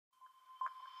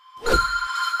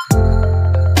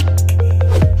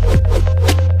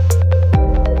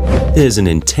There's an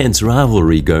intense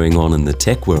rivalry going on in the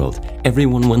tech world.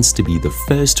 Everyone wants to be the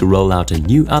first to roll out a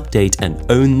new update and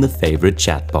own the favorite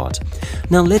chatbot.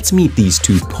 Now let's meet these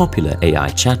two popular AI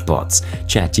chatbots,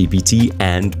 ChatGPT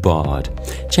and Bard.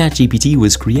 ChatGPT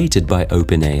was created by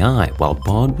OpenAI, while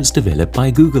Bard was developed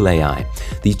by Google AI.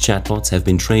 These chatbots have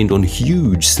been trained on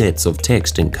huge sets of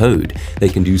text and code. They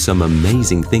can do some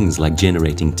amazing things like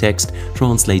generating text,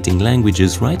 translating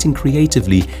languages, writing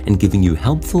creatively, and giving you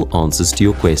helpful answers to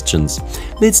your questions.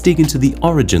 Let's dig into the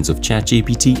origins of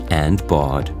ChatGPT and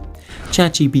Bard.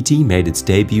 ChatGPT made its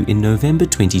debut in November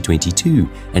 2022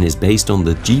 and is based on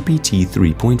the GPT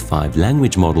 3.5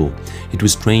 language model. It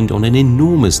was trained on an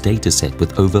enormous dataset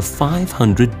with over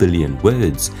 500 billion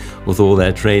words. With all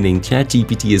that training,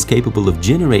 ChatGPT is capable of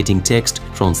generating text,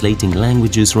 translating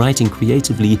languages, writing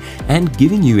creatively, and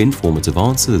giving you informative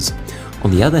answers. On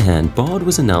the other hand, Bard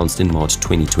was announced in March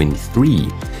 2023.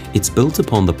 It's built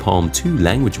upon the Palm 2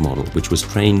 language model, which was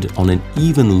trained on an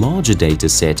even larger data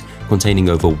set containing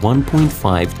over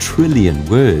 1.5 trillion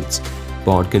words.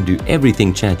 Bard can do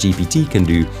everything ChatGPT can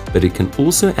do, but it can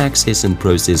also access and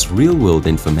process real-world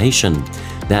information.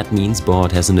 That means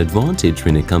Bard has an advantage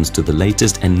when it comes to the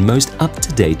latest and most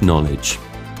up-to-date knowledge.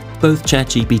 Both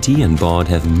ChatGPT and Bard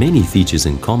have many features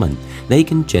in common. They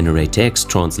can generate text,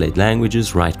 translate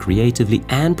languages, write creatively,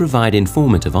 and provide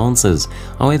informative answers.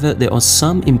 However, there are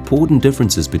some important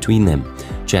differences between them.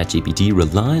 ChatGPT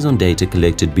relies on data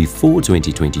collected before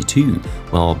 2022,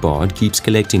 while Bard keeps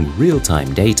collecting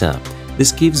real-time data.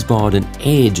 This gives Bard an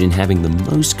edge in having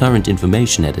the most current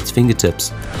information at its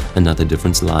fingertips. Another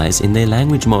difference lies in their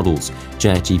language models.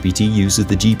 ChatGPT uses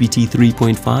the GPT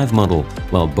 3.5 model,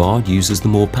 while Bard uses the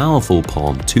more powerful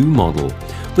Palm 2 model.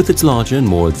 With its larger and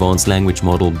more advanced language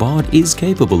model, Bard is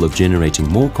capable of generating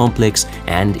more complex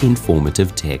and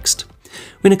informative text.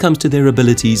 When it comes to their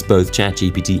abilities, both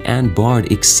ChatGPT and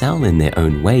Bard excel in their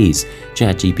own ways.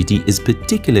 ChatGPT is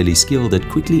particularly skilled at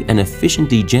quickly and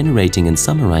efficiently generating and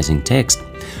summarizing text.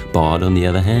 Bard, on the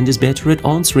other hand, is better at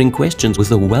answering questions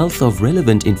with a wealth of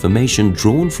relevant information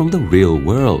drawn from the real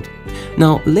world.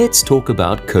 Now, let's talk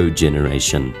about code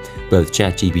generation. Both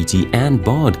ChatGPT and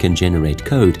Bard can generate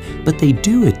code, but they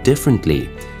do it differently.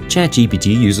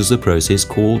 ChatGPT uses a process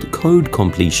called code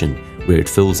completion, where it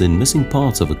fills in missing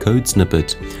parts of a code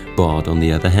snippet. Bard, on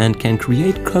the other hand, can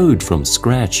create code from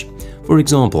scratch. For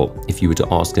example, if you were to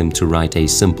ask them to write a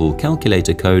simple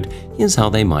calculator code, here's how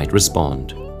they might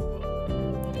respond.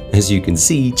 As you can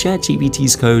see,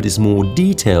 ChatGPT's code is more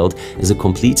detailed as it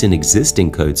completes an existing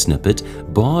code snippet.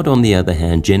 Bard, on the other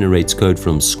hand, generates code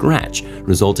from scratch,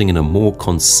 resulting in a more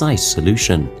concise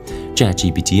solution.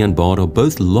 ChatGPT and Bard are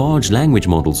both large language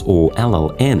models, or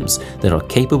LLMs, that are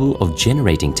capable of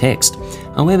generating text.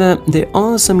 However, there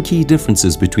are some key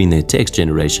differences between their text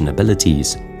generation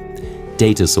abilities.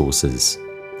 Data sources.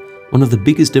 One of the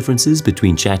biggest differences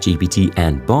between ChatGPT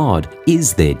and Bard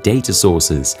is their data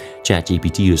sources.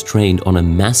 ChatGPT is trained on a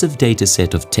massive data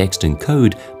set of text and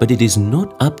code, but it is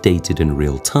not updated in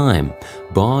real time.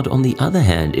 Bard, on the other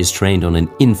hand, is trained on an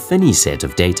infinite set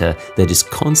of data that is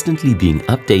constantly being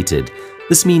updated.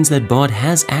 This means that Bard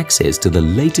has access to the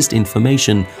latest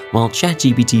information, while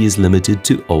ChatGPT is limited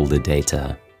to older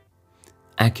data.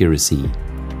 Accuracy.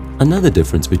 Another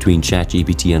difference between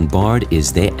ChatGPT and Bard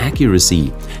is their accuracy.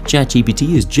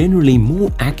 ChatGPT is generally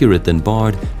more accurate than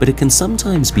Bard, but it can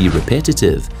sometimes be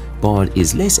repetitive. Bard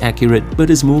is less accurate, but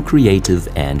is more creative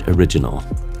and original.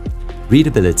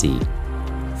 Readability.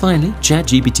 Finally,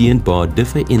 ChatGPT and Bard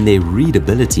differ in their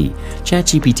readability.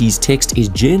 ChatGPT's text is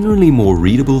generally more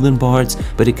readable than Bard's,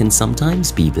 but it can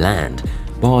sometimes be bland.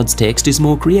 Bard's text is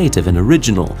more creative and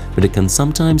original, but it can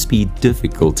sometimes be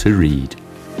difficult to read.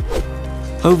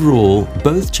 Overall,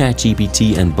 both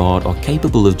ChatGPT and Bard are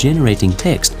capable of generating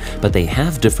text, but they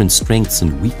have different strengths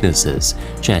and weaknesses.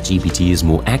 ChatGPT is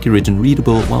more accurate and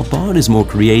readable, while Bard is more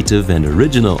creative and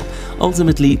original.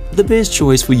 Ultimately, the best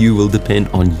choice for you will depend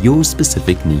on your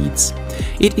specific needs.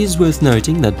 It is worth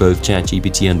noting that both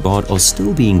ChatGPT and Bard are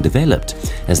still being developed.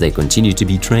 As they continue to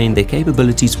be trained, their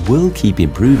capabilities will keep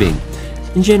improving.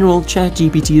 In general,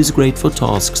 ChatGPT is great for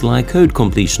tasks like code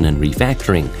completion and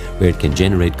refactoring, where it can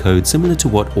generate code similar to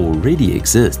what already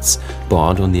exists.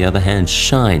 Bard, on the other hand,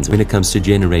 shines when it comes to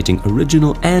generating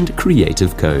original and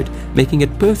creative code, making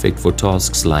it perfect for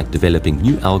tasks like developing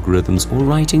new algorithms or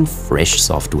writing fresh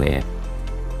software.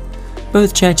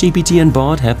 Both ChatGPT and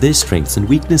Bard have their strengths and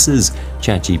weaknesses.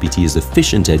 ChatGPT is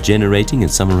efficient at generating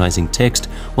and summarizing text,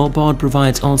 while Bard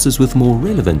provides answers with more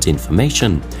relevant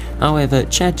information. However,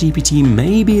 ChatGPT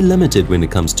may be limited when it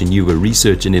comes to newer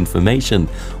research and information,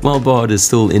 while Bard is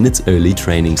still in its early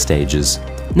training stages.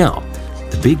 Now,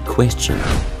 the big question: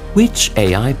 Which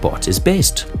AI bot is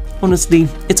best? Honestly,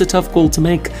 it's a tough call to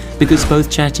make because both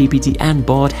ChatGPT and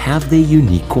Bard have their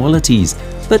unique qualities,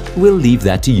 but we'll leave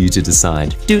that to you to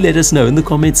decide. Do let us know in the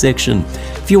comments section.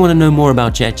 If you want to know more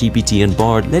about ChatGPT and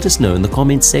Bard, let us know in the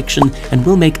comments section and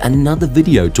we'll make another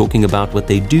video talking about what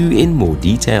they do in more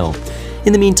detail.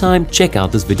 In the meantime, check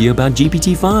out this video about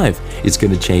GPT-5. It's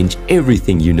going to change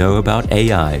everything you know about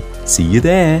AI. See you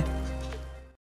there!